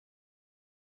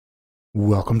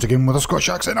Welcome to Game with a Scottish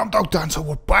accent. I'm Dantill.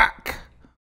 We're back.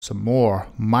 Some more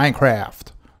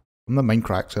Minecraft from the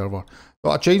Mindcrack server. But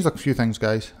I changed a few things,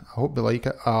 guys. I hope you like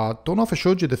it. Don't know if I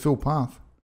showed you the full path.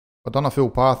 I've done a full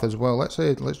path as well. Let's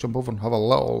jump over and have a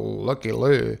little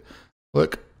looky-loo.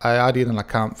 Look, I added in a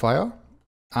campfire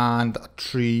and a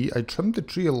tree. I trimmed the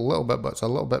tree a little bit, but it's a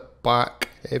little bit back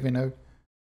heavy now.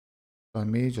 So I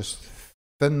may just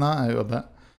thin that out a bit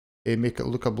and make it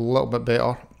look a little bit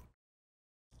better.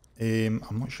 I'm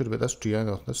not sure about this tree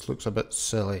either. This looks a bit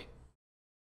silly.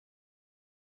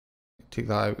 Take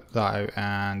that out,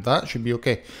 and that should be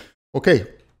okay. Okay.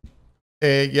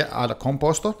 Yeah, add a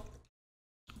composter.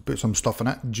 Put some stuff in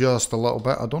it, just a little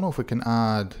bit. I don't know if we can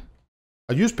add...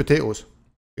 I used potatoes,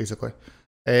 basically.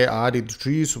 I added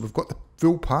trees, so we've got the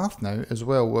full path now as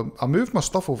well. I moved my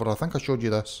stuff over. I think I showed you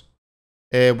this.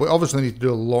 We obviously need to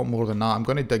do a lot more than that. I'm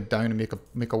going to dig down and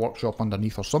make a workshop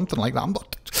underneath or something like that.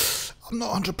 I'm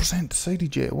not 100%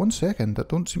 decided yet. 1 second, I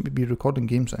don't seem to be recording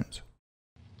game sounds.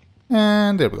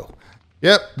 And there we go.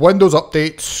 Yep, Windows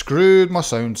update, screwed my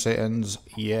sound settings,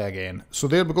 yeah again. So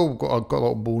there we go, I've got a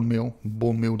little bone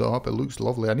mealed it up, it looks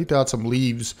lovely. I need to add some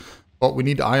leaves, but we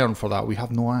need iron for that, we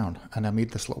have no iron. And I made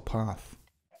this little path.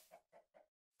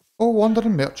 Oh,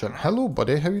 Wandering Merchant, hello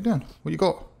buddy, how you doing? What you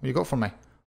got? What you got for me?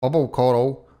 Bubble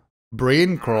coral,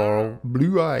 brain coral,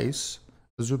 blue eyes,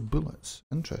 azure bullets,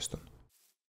 interesting.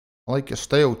 I like your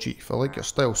style, Chief. I like your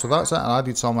style. So that's it. I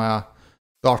added some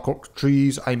dark oak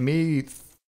trees. I may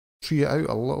tree it out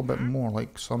a little bit more,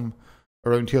 like some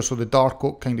around here. So the dark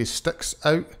oak kind of sticks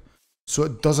out, so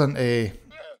it doesn't.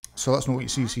 So that's not what you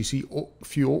see. So you see oak,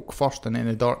 few oak first, and then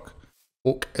the dark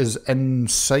oak is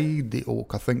inside the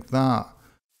oak. I think that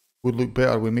would look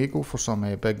better. We may go for some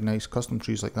big, nice custom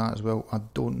trees like that as well. I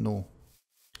don't know,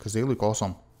 because they look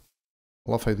awesome.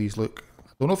 I love how these look.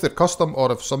 I don't know if they're custom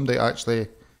or if somebody actually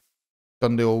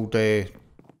done the old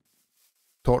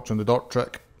torch on the dirt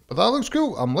trick, but that looks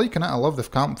cool. I'm liking it. I love the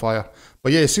campfire.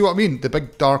 But yeah, see what I mean? The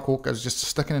big dark oak is just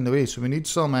sticking in the way, so we need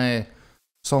some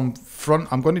front.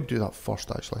 I'm going to do that first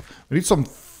actually. We need some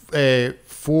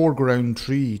foreground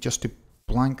tree just to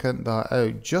blanket that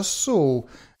out, just so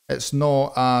it's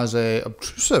not as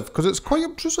obtrusive, because it's quite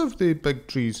obtrusive, the big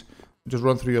trees just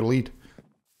run through your lead.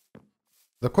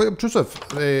 They're quite obtrusive.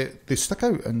 They stick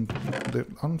out and they're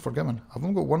unforgiving. I've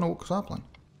only got one oak sapling.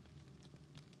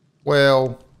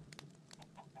 Well,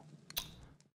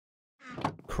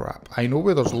 crap. I know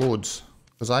where there's loads,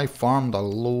 because I farmed a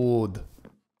load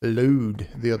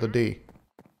the other day.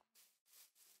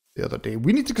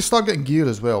 We need to start getting gear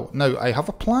as well. Now, I have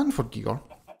a plan for gear.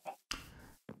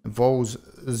 Involves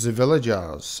the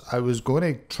villagers. I was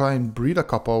going to try and breed a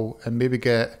couple and maybe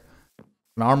get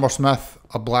an armor smith,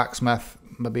 a blacksmith,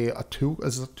 maybe a tool.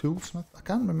 Is it a toolsmith? I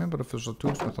can't remember if there's a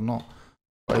toolsmith or not.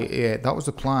 But yeah, that was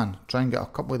the plan. Try and get a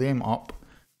couple of them up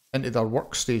into their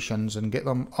workstations and get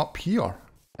them up here,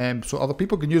 so other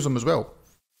people can use them as well.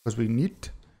 Because we need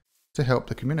to help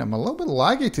the community. I'm a little bit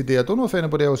laggy today. I don't know if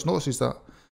anybody else notices that.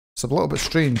 It's a little bit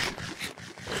strange.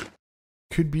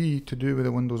 Could be to do with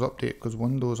the Windows update, because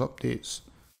Windows updates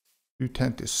do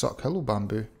tend to suck. Hello,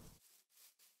 bamboo.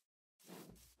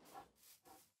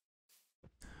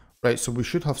 Right, so we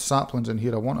should have saplings in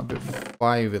here. I want about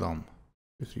 5 of them.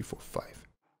 2, 3, 4, 5.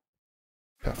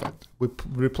 Perfect. We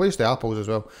replaced the apples as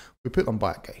well. We put them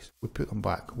back, guys. We put them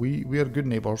back. We are good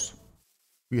neighbours.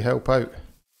 We help out.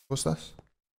 What's this?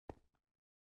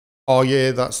 Oh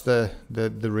yeah, that's the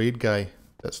raid guy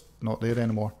that's not there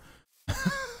anymore.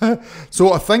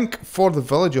 So I think for the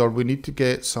villager we need to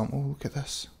get some... Oh, look at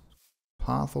this.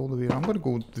 Path all the way. I'm going to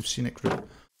go the scenic route.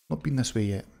 Not been this way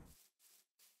yet.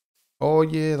 Oh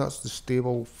yeah, that's the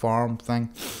stable farm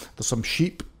thing. There's some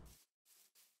sheep.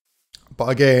 But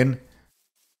again,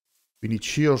 we need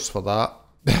shears for that.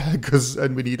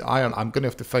 And we need iron. I'm going to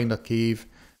have to find a cave.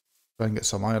 Try and get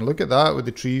some iron. Look at that with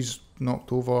the trees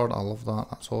knocked over. I love that.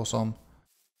 That's awesome.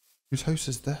 Whose house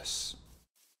is this?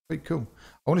 Quite cool.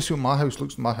 I want to see what my house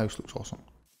looks. My house looks awesome.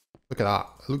 Look at that.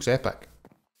 It looks epic.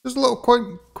 Just a little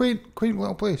quaint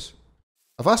little place.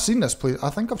 Have I seen this place? I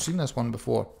think I've seen this one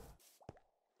before.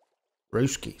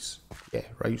 Rowskis. Yeah,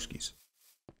 Rowskis.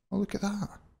 Oh, look at that.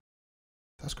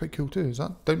 That's quite cool too. Is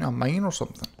that down to a mine or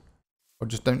something? Or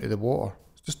just down to the water?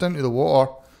 It's just down to the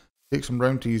water. Takes him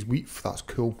round to his wheat. That's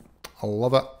cool. I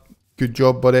love it. Good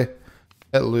job, buddy.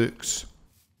 It looks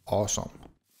awesome.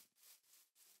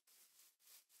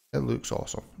 It looks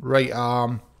awesome. Right,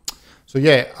 so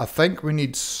yeah, I think we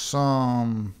need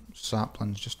some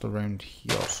saplings just around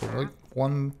here. So like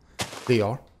one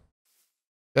there.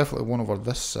 Definitely one over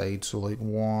this side, so like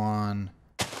one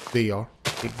there.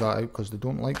 Take that out because they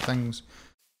don't like things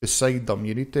beside them.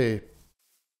 You need to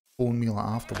bone meal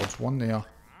afterwards. One there.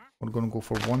 We're going to go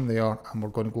for one there, and we're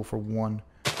going to go for one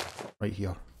right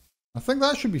here. I think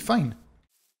that should be fine.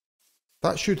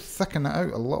 That should thicken it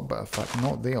out a little bit. In fact,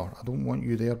 not there. I don't want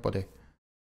you there, buddy.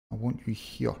 I want you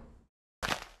here.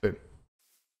 Boom.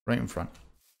 Right in front.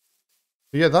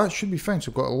 So yeah, that should be fine. So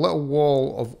we've got a little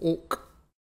wall of oak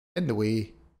in the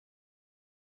way.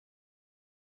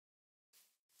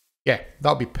 Yeah,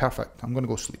 that'll be perfect. I'm going to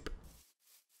go sleep.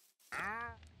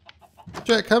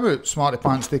 Check him out, Smarty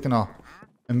Pants taking a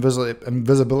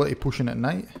invisibility potion at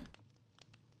night.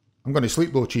 I'm going to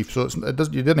sleep though, Chief, so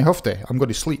you didn't have to. I'm going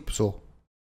to sleep, so.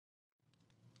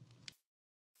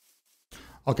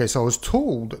 Okay, so I was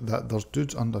told that there's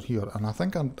dudes under here, and I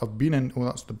think I've been in. Oh,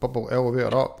 that's the bubble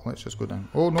elevator up. Let's just go down.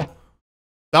 Oh no.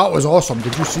 That was awesome.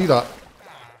 Did you see that?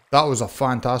 That was a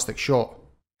fantastic shot.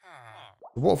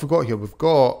 What have we got here? We've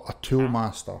got a tool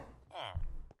master.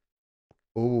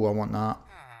 Oh, I want that.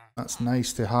 That's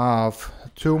nice to have. A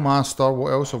tool master.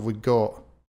 What else have we got?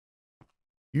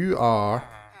 You are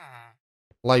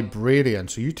librarian.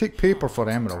 So you take paper for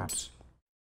emeralds.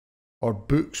 Or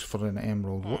books for an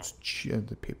emerald. What's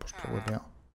the paper's probably better.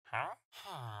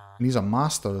 And he's a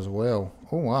master as well.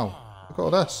 Oh wow. Look at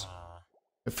all this.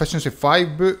 Efficiency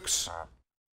 5 books.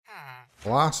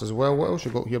 Glass as well. What else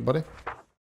you got here, buddy?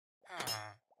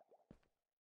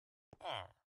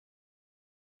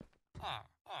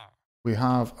 We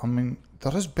have, I mean,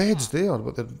 there is beds there,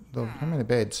 but how many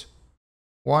beds?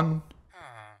 1.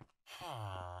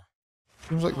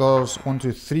 Seems like there's 1,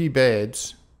 2, 3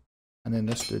 beds. And then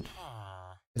this dude.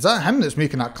 Is that him that's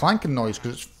making that clanking noise?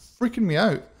 Because it's freaking me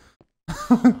out.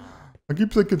 I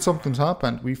keep thinking something's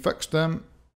happened. We fixed them.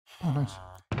 Oh, nice.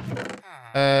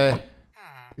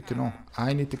 Good to know.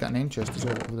 I need to get an end chest as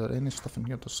well. Is there any stuff in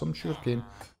here? There's some sugarcane.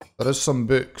 There is some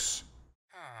books.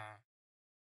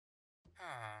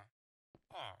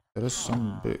 There is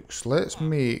some books. Let's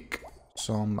make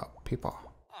some paper.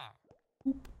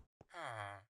 Boom.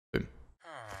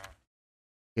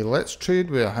 Okay, let's trade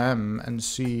with him and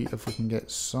see if we can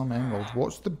get some emeralds.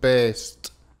 What's the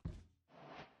best?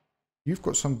 You've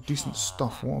got some decent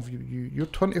stuff. What have you? You're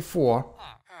 24.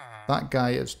 That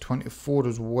guy is 24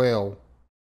 as well.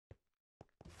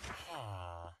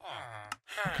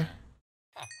 Okay.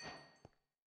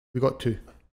 We got 2.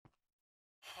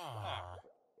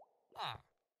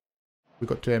 We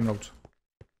got 2 emeralds.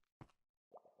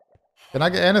 Can I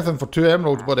get anything for 2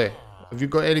 emeralds, buddy? Have you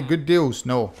got any good deals?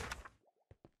 No.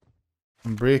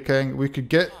 I'm breaking. We could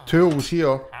get tools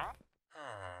here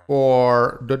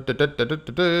for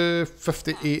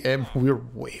 58 emeralds. We're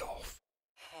way off.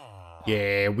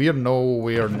 Yeah, we're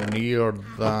nowhere near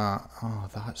that. Oh,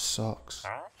 that sucks.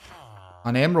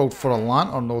 An emerald for a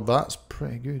lantern, though, that's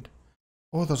pretty good.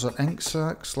 Oh, there's an ink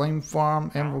sac, slime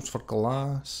farm, emeralds for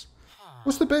glass.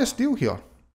 What's the best deal here?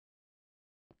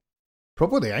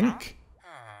 Probably the ink.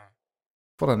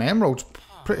 For an emerald's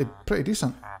pretty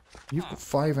decent. You've got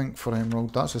 5 ink for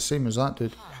emerald, that's the same as that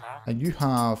dude. And you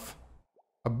have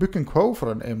a book and quill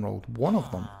for an emerald, one of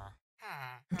them.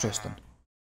 Interesting.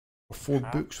 Or 4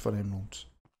 books for emeralds.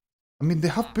 I mean, they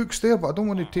have books there, but I don't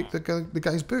want to take the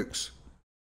guy's books.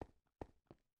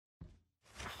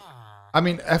 I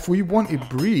mean, if we want to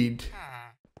breed,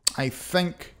 I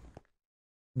think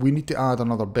we need to add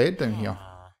another bed down here.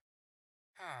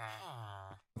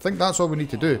 I think that's all we need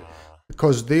to do.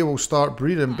 Because they will start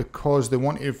breeding because they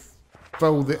want to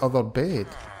fill the other bed.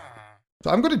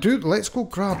 So I'm going to do, let's go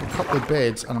grab a couple of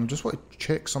beds and I'm just want to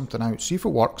check something out. See if it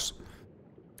works.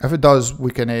 If it does,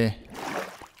 we can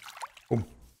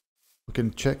we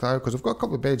can check that out because I've got a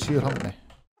couple of beds here, haven't we?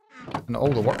 And all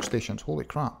the workstations. Holy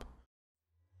crap.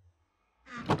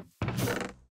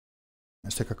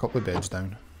 Let's take a couple of beds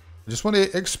down. I just want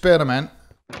to experiment.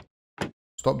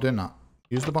 Stop doing that.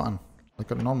 Use the button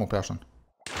like a normal person.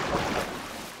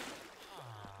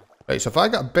 Right, so if I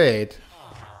get a bed,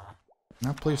 and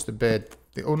I place the bed,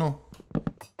 oh no.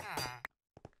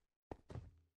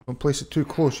 Don't place it too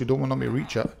close, you don't want me to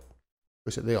reach it.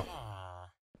 Place it there.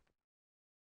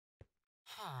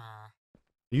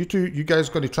 You guys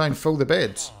got to try and fill the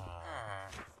beds.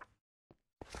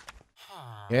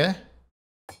 Yeah?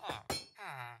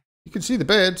 You can see the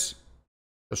beds.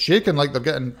 They're shaking like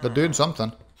they're doing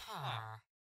something.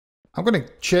 I'm going to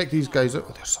check these guys out.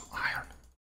 Oh, there's some iron.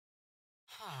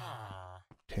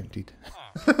 Tempted.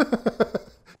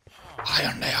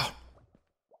 Iron there.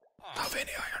 Don't have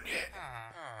any iron yet.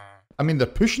 I mean, they're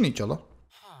pushing each other.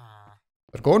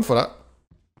 They're going for it.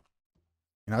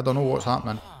 And I don't know what's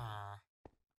happening.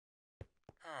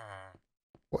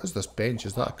 What is this bench?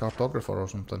 Is that a cartographer or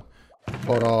something?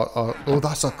 Or oh,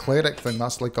 that's a cleric thing.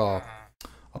 That's like a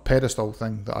pedestal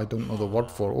thing that I don't know the word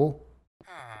for. Oh.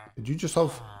 Did you just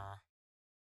have...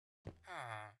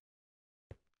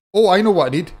 Oh, I know what I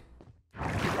need.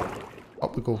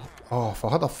 Up we go. Oh, if I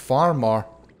had a farmer.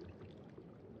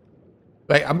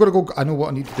 Right, I'm gonna go. I know what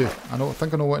I need to do. I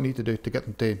think I know what I need to do to get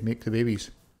them to make the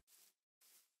babies.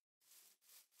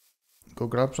 Go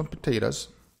grab some potatoes.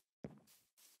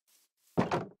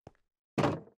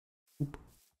 Oop.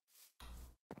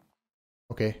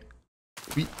 Okay.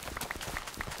 Wheat.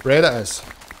 Bread it is.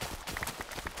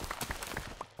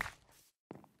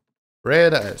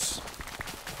 Bread it is.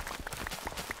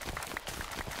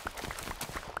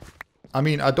 I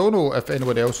mean, I don't know if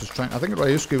anybody else is trying. I think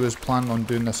Ryusuke was planning on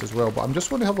doing this as well, but I'm just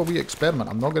going to have a wee experiment.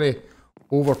 I'm not going to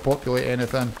overpopulate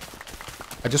anything.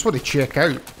 I just want to check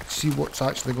out, see what's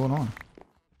actually going on.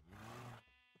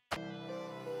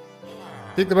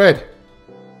 Take the bread.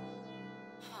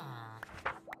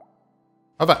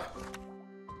 Have it.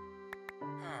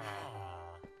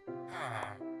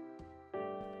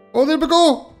 Oh, there we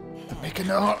go. They're making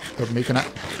it up. They're making it.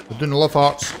 They're doing the love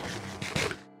hearts.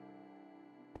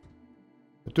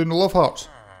 They're doing the love hearts.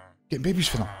 Getting babies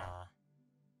for them.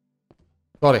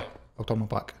 Sorry, I'll turn my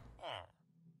back.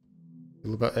 A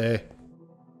little bit,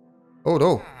 oh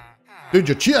no. Dude,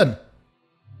 you're cheating.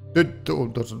 Dude, oh,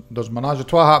 there's menage a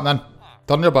trois happening.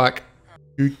 Turn your back.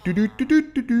 Did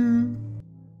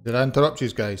I interrupt you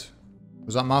guys?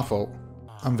 Was that my fault?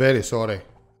 I'm very sorry.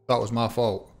 That was my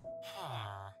fault.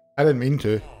 I didn't mean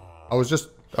to. I was just...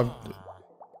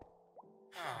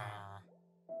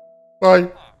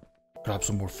 Bye. Grab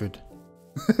some more food.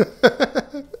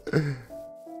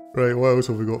 Right, what else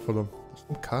have we got for them? There's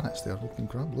some carrots there. We can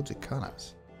grab loads of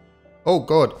carrots. Oh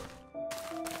god.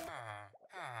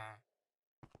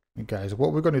 Hey guys,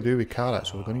 what we're going to do with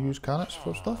carrots? We're going to use carrots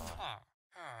for stuff.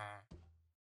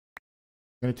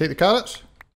 Going to take the carrots?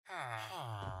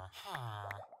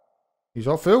 He's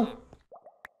all full.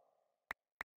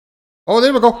 Oh,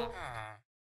 there we go.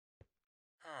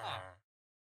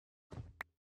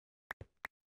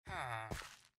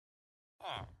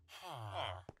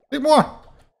 Take more.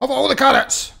 Have all the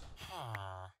carrots.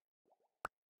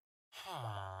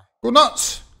 Go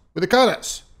nuts with the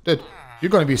carrots, dude. You're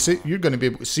going to be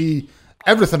able to see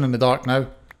everything in the dark now.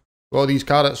 With all these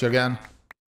carrots you're getting.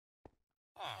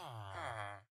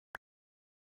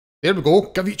 There we go.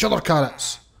 Give each other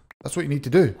carrots. That's what you need to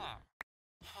do.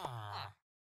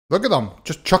 Look at them,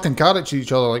 just chucking carrots at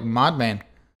each other like madmen.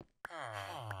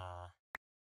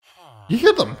 You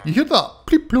hear them? You hear that?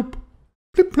 Pleep ploop,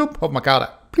 pleep ploop of my carrot.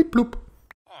 Pleep ploop.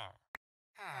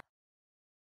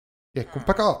 Yeah, go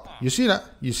pick it up. You seen it?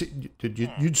 You see?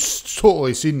 You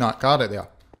totally seen that carrot there.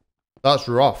 That's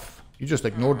rough. You just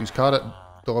ignored his carrot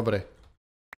delivery.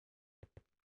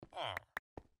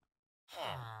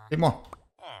 Eight more.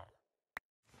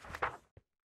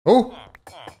 Oh,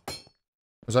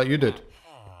 was that you, dude?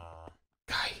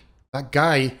 Guy, that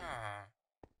guy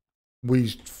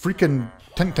with freaking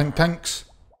tinks.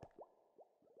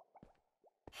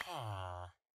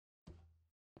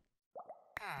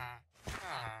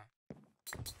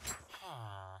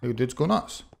 Hey, dudes, go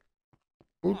nuts.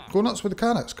 Go nuts with the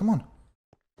carrots, come on.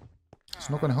 It's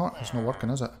not going to hurt. It's not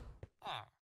working, is it?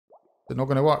 It's not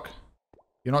going to work.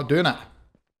 You're not doing it.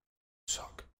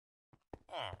 Suck.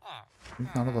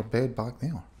 Another bed back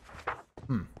there.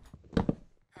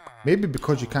 Maybe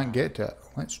because you can't get to it.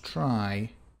 Let's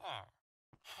try.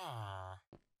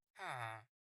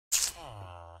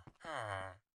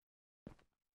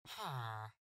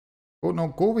 Oh no,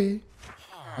 go away.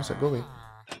 That's it, go away.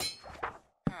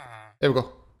 There we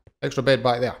go. Extra bed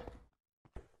back there.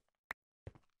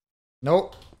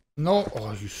 No. No.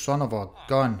 Oh, you son of a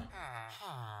gun.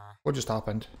 What just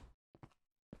happened?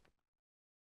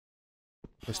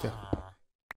 This there.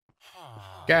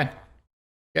 Get in.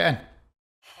 Get in.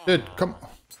 Dude, come.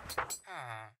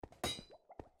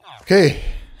 Okay.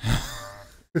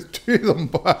 Two of them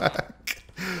back.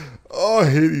 Oh, I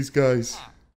hate these guys.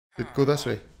 Dude, go this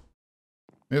way.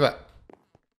 Move it.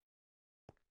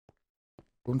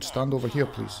 Don't stand over here,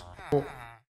 please. Oh,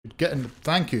 get in.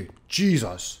 Thank you.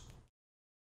 Jesus.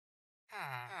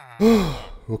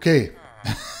 Okay.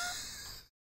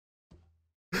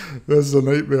 This is a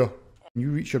nightmare. Can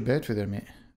you reach your bed for there, mate?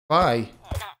 Bye.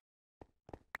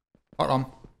 Hurt him.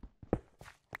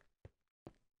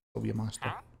 I'll be a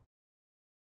master.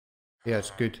 Yeah,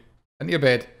 it's good. Into your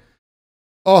bed.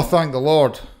 Oh, thank the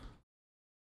Lord.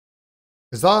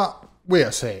 Is that... Wait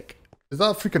a sec. Is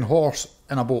that a freaking horse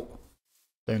in a boat?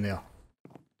 Down there.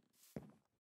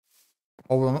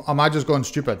 Or am I just going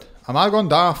stupid? Am I going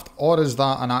daft? Or is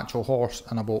that an actual horse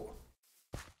in a boat?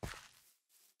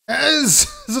 It is!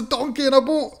 It's a donkey in a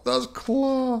boat! That's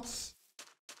class!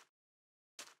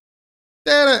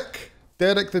 Derek!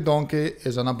 Derek the donkey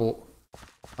is in a boat.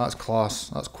 That's class.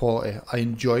 That's quality. I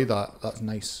enjoy that. That's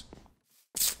nice.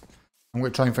 I'm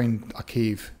going to try and find a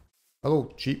cave.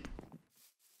 Hello, sheep.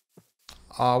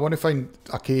 I want to find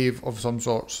a cave of some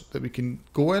sorts that we can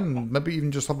go in, maybe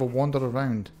even just have a wander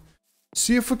around.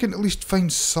 See if we can at least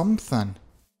find something.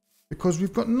 Because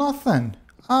we've got nothing.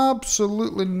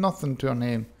 Absolutely nothing to our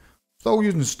name. Still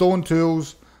using stone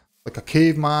tools, like a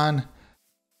caveman.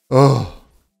 Ugh.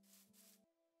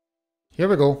 Here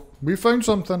we go. We found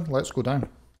something. Let's go down.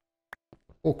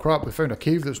 Oh crap, we found a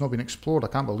cave that's not been explored. I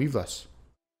can't believe this.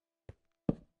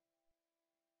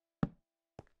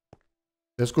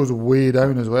 This goes way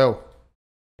down as well.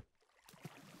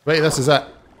 Right, this is it.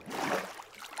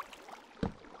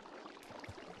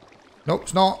 Nope,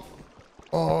 it's not.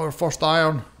 Oh, our first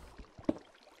iron.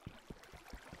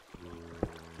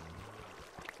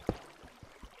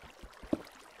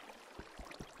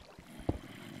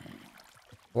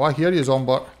 Oh, I hear you,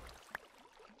 Zombot.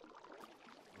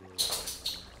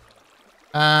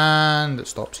 And it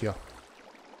stops here.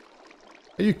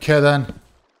 Are you kidding?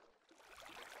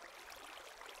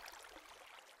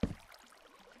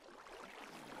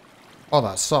 Oh,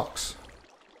 that sucks.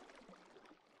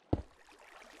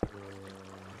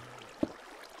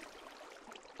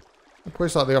 I'll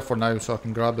place that there for now so I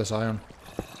can grab this iron.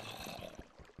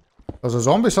 There's a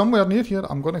zombie somewhere near here.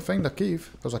 I'm going to find a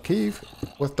cave. There's a cave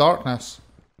with darkness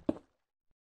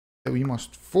that we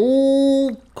must...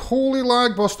 Oh, holy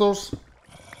lag busters.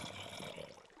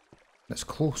 It's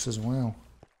close as well.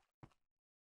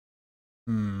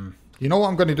 You know what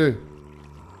I'm going to do?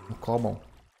 Oh, cobble.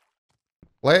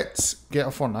 Let's get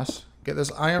a furnace, get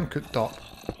this iron cooked up,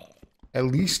 at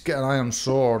least get an iron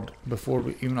sword before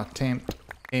we even attempt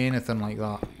anything like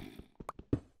that.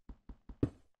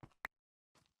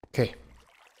 Okay,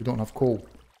 we don't have coal.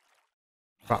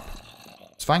 Crap.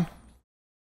 It's fine.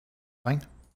 Fine.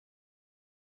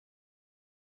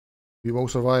 We will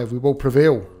survive, we will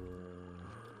prevail.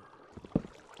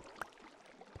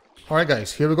 Alright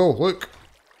guys, here we go, look.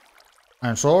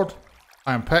 Iron sword,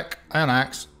 iron pick, iron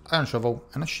axe, iron shovel,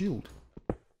 and a shield.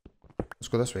 Let's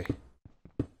go this way.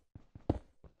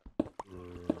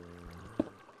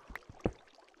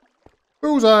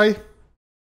 Bullseye!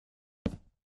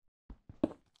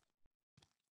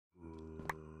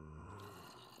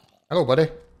 Hello, buddy.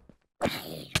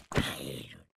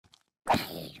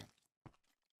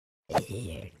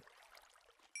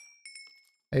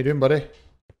 How you doing, buddy?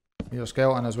 You're a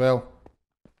skeleton as well.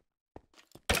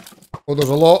 Oh, there's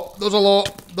a lot. There's a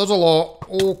lot. There's a lot.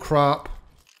 Oh, crap.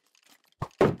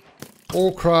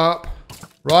 Oh, crap.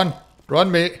 Run.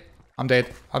 Run, mate. I'm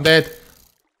dead. I'm dead.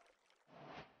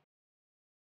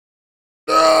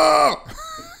 Ah!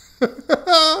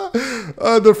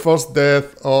 And the first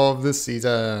death of the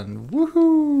season.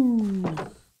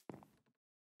 Woohoo!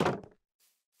 I'm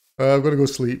going to go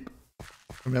sleep.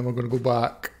 And then we're going to go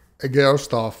back and get our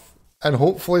stuff. And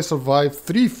hopefully survive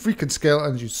 3 freaking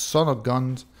skeletons, you son of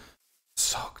guns.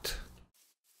 Sucked.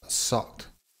 That sucked.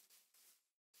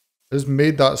 I just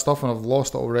made that stuff and I've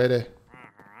lost it already.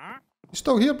 You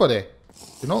still here, buddy?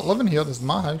 You're not living here, this is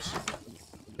my house.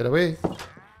 Get away.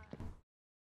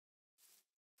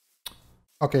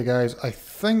 Okay guys, I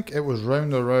think it was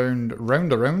round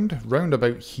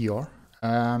about here.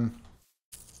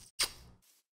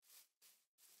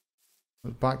 It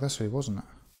was back this way, wasn't it?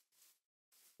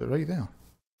 Is it right there?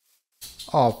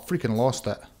 Oh, I've freaking lost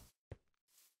it.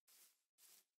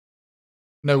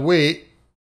 Now wait,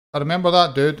 I remember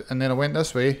that dude, and then I went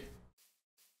this way.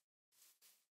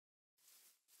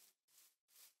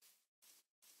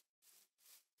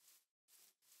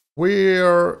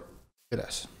 Where it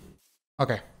is.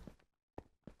 Okay.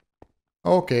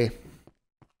 Okay.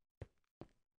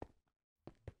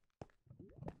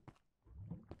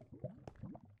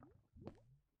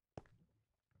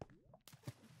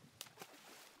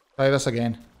 Try this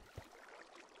again.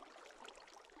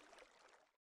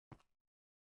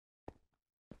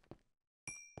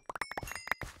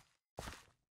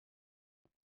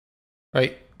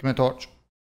 Right, give me a torch.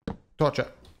 Torch it.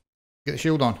 Get the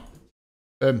shield on.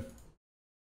 Boom.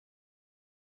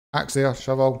 Axe there,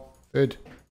 shovel, food,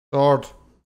 sword.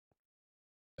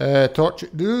 Torch.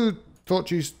 Do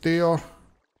torches there.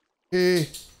 Okay.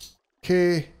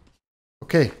 Okay.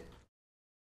 Okay.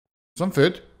 Some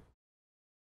food.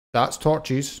 That's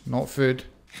torches, not food.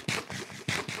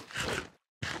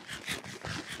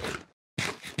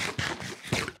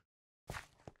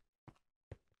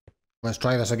 Let's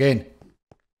try this again.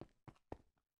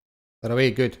 They're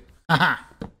away, good. Haha!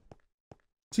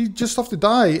 See, you just have to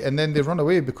die and then they run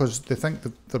away because they think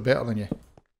that they're better than you.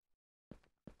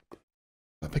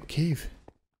 A big cave.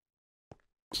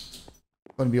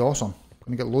 going to be awesome.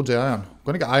 Going to get loads of iron.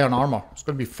 Going to get iron armor. It's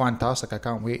going to be fantastic. I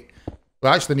can't wait. We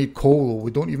actually need coal though.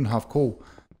 We don't even have coal.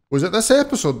 Was it this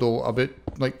episode though, about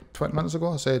like 20 minutes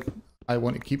ago, I said I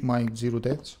want to keep my 0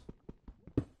 deaths?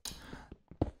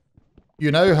 You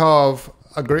now have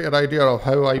a greater idea of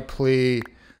how I play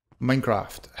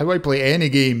Minecraft. How I play any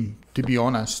game, to be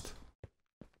honest.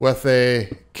 With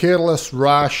careless,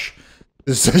 rash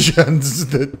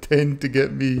decisions that tend to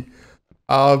get me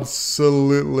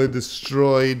absolutely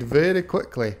destroyed very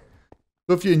quickly.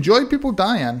 So if you enjoy people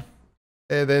dying,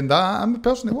 then I'm the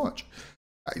person to watch.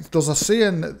 There's a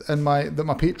saying in that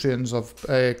my Patreons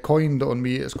have coined on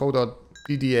me. It's called a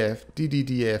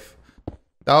DDDF,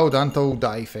 Dahl, Dantill,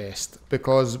 Die Fest.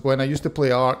 Because when I used to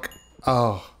play Ark,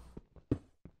 I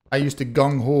used to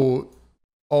gung-ho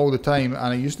all the time, and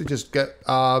I used to just get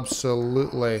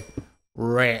absolutely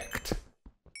wrecked.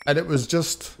 And it's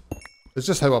just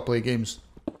how I play games.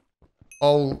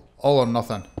 All or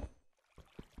nothing.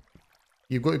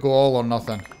 You've got to go all or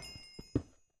nothing.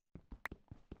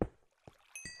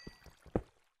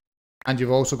 And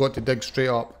you've also got to dig straight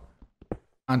up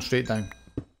and straight down.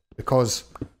 Because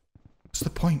what's the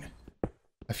point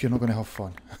if you're not going to have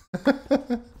fun?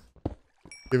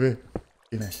 Give me.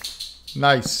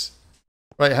 Nice.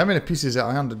 Right, how many pieces of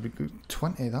iron did we get?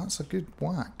 20. That's a good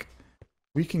whack.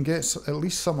 We can get at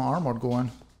least some armor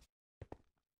going.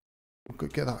 We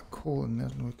could get that coal in there.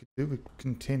 We could do with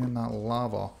containing that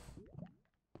lava.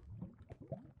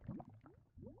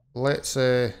 Let's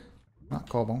not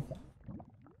cobble.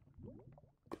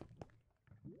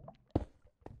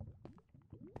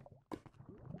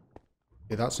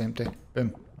 Okay, that's empty.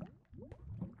 Boom.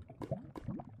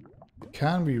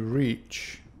 Can we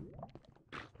reach?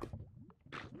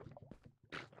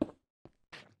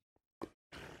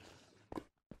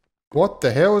 What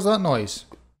the hell is that noise?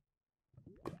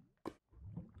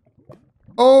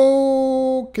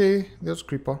 Okay, there's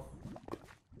creeper.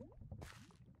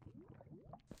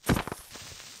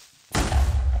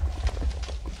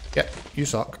 Yeah, you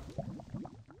suck.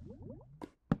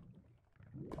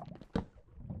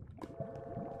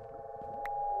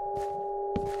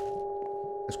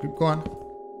 Let's keep going.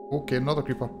 Okay, another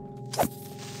creeper.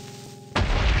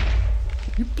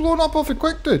 You blown up awfully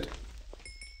quick, dude.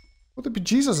 What the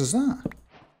bejesus is that?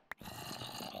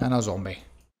 And a zombie.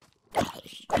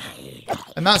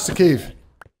 And that's the cave.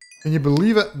 Can you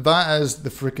believe it? That is the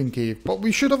freaking cave. But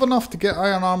we should have enough to get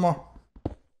iron armor.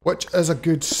 Which is a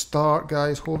good start,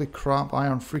 guys. Holy crap,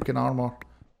 iron freaking armor.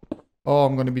 Oh,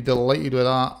 I'm going to be delighted with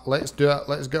that. Let's do it.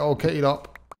 Let's get all kitted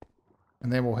up.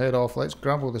 And then we'll head off. Let's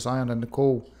grab all this iron and the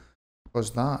coal.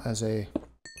 Because that is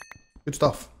good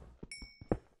stuff.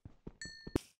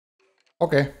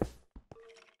 Okay.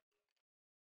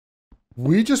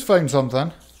 We just found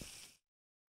something.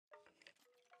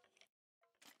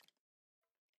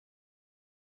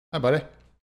 Hi, buddy.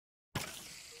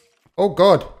 Oh,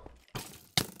 God.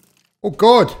 Oh,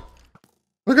 God.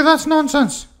 Look at that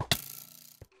nonsense.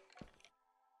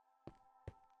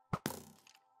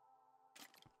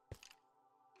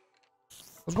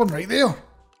 There's one right there.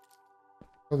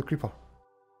 Oh, the creeper.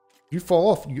 You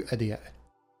fall off, you idiot.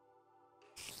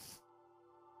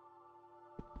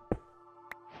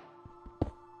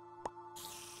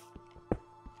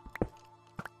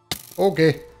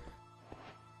 Okay.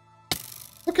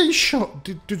 Look at you shot.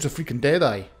 Dude's a freaking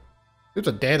deadeye. Dude's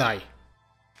a deadeye.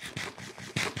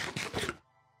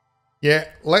 Yeah,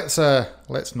 let's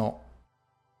not.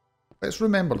 Let's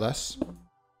remember this.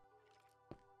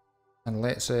 And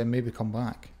let's maybe come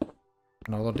back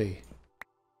another day.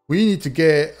 We need to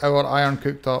get our iron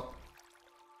cooked up.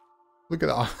 Look at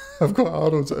that. I've got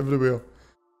arrows everywhere.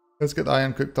 Let's get the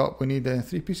iron cooked up. We need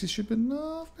 3 pieces should be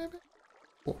enough, maybe?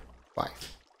 4,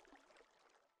 5.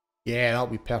 Yeah, that'll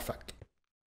be perfect.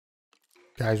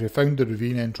 Guys, we found the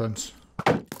ravine entrance.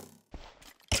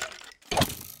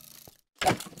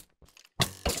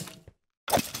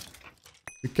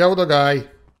 We killed a guy.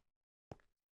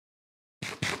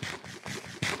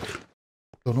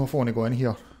 Don't know if I want to go in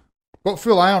here. Got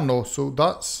full iron though, so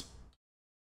that's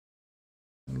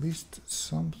at least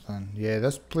something. Yeah,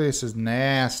 this place is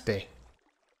nasty.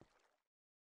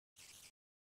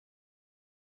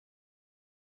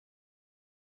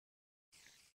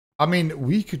 I mean,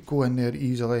 we could go in there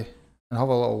easily and have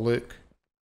a little look.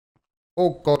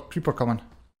 Oh God, creeper coming.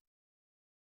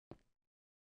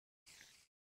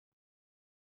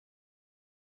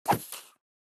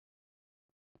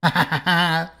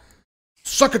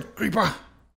 Suck it, creeper!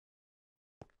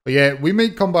 But yeah, we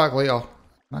might come back later.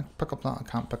 Can I pick up that? I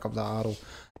can't pick up that arrow.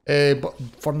 But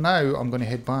for now, I'm going to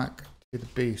head back to the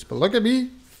base. But look at me.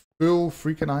 Full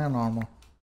freaking iron armor.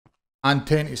 And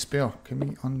 10 to spare. Can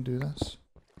we undo this?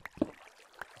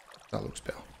 That looks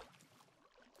better.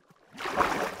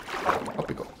 Up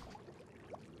we go.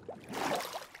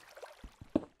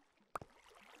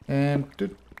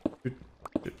 Doot.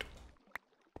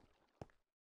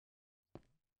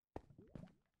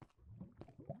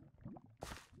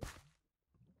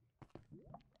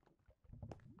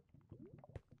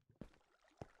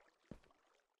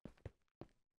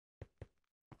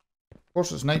 Of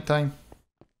course it's night time.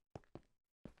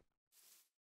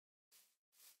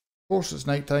 Of course it's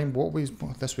night time. What way's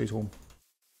this way's home?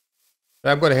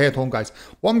 Right, I'm going to head home, guys.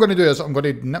 What I'm going to do is I'm going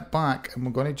to nip back and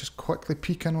we're going to just quickly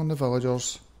peek in on the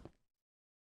villagers.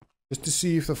 Just to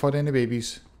see if they've had any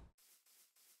babies.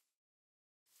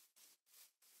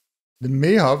 They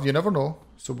may have, you never know.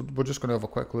 So we're just going to have a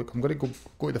quick look. I'm going to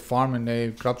go to the farm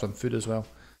and grab some food as well.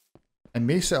 I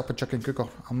may set up a chicken cooker.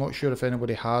 I'm not sure if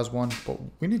anybody has one, but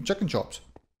we need chicken chops.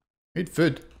 We need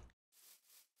food.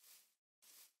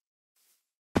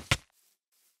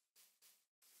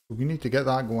 We need to get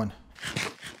that going.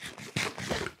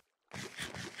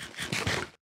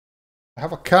 I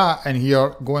have a cat in here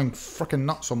going freaking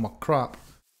nuts on my crap.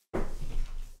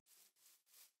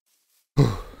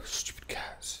 Stupid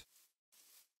cats.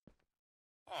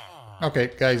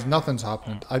 Okay, guys, nothing's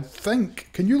happened. I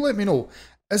think, can you let me know?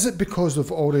 Is it because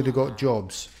they've already got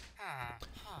jobs?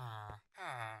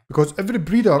 Because every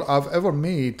breeder I've ever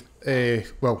made,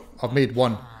 well, I've made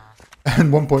one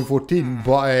in 1.14,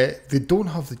 but they don't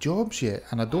have the jobs yet,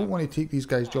 and I don't want to take these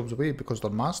guys' jobs away because they're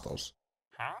masters.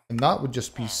 And that would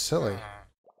just be silly.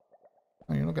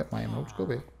 Oh, you're not getting my emeralds, go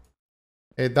away.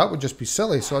 That would just be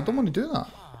silly, so I don't want to do that.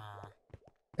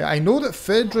 I know that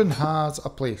Fedrin has a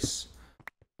place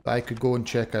that I could go and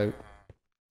check out.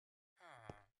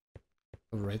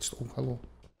 Redstone, hello.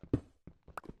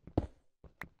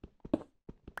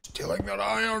 Stealing your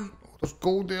iron! Oh, there's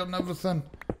gold there and everything.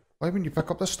 Why wouldn't you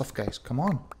pick up this stuff, guys? Come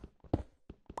on.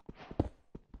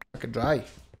 Pick it dry.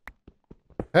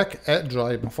 Pick it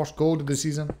dry. My first gold of the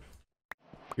season.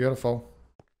 Beautiful.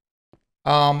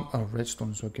 Oh,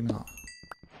 redstone as well. Give me that.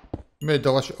 Give me a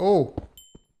delicious. Oh!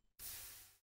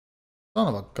 Son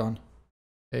of a gun.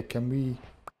 Hey, can we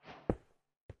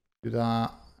do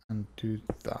that and do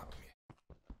that?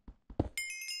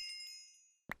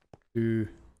 Do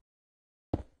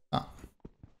that.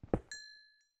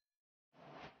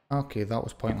 Okay, that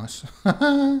was pointless.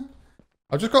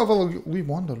 I've just got to have a wee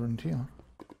wander around here.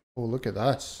 Oh, look at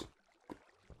this.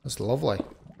 That's lovely.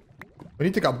 We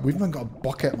need to get. We've even got a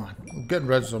bucket, man. We're getting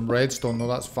rid of some redstone, though.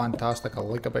 That's fantastic. I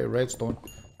like a bit of redstone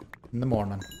in the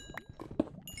morning.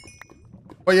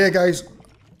 But yeah, guys.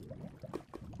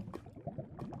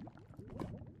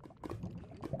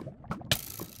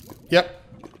 Yep.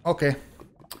 Okay.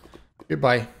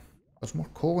 Goodbye. There's more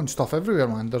coal and stuff everywhere,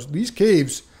 man. These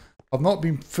caves have not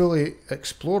been fully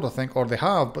explored, I think, or they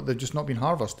have, but they've just not been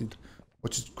harvested,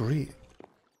 which is great.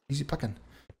 Easy picking.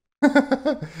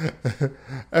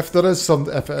 If it has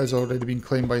already been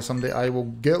claimed by somebody,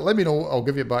 let me know. I'll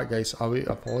give you it back, guys. I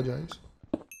apologise.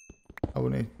 I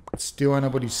wouldn't steal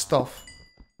anybody's stuff.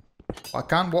 But I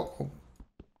can't walk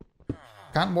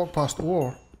past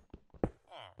ore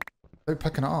without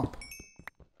picking it up.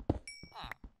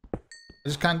 I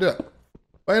just can't do it.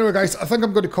 But anyway, guys, I think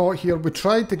I'm going to call it here. We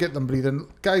tried to get them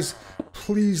breeding. Guys,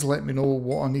 please let me know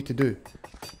what I need to do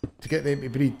to get them to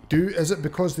breed. Is it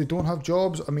because they don't have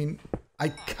jobs? I mean,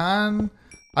 I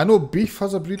know Beef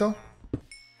has a breeder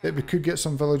that we could get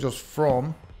some villagers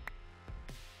from.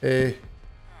 But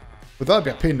that'd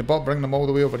be a pain in the butt, bring them all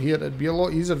the way over here. It'd be a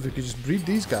lot easier if we could just breed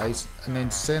these guys and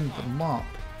then send them up.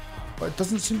 But it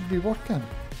doesn't seem to be working.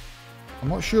 I'm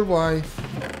not sure why.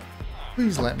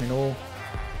 Please let me know.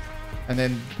 And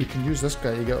then we can use this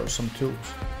guy to get us some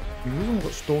tools. We've only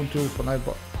got stone tools for now,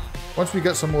 but once we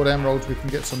get some more emeralds, we can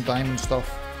get some diamond stuff,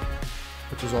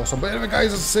 which is awesome. But anyway,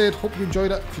 guys, as I said, hope you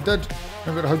enjoyed it. If you did,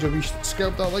 remember to hug your wee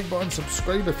scalp that like button,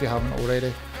 subscribe if you haven't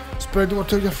already. Spread the word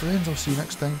to your friends. I'll see you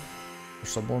next time for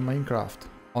some more Minecraft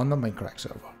on the Mindcrack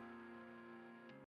server.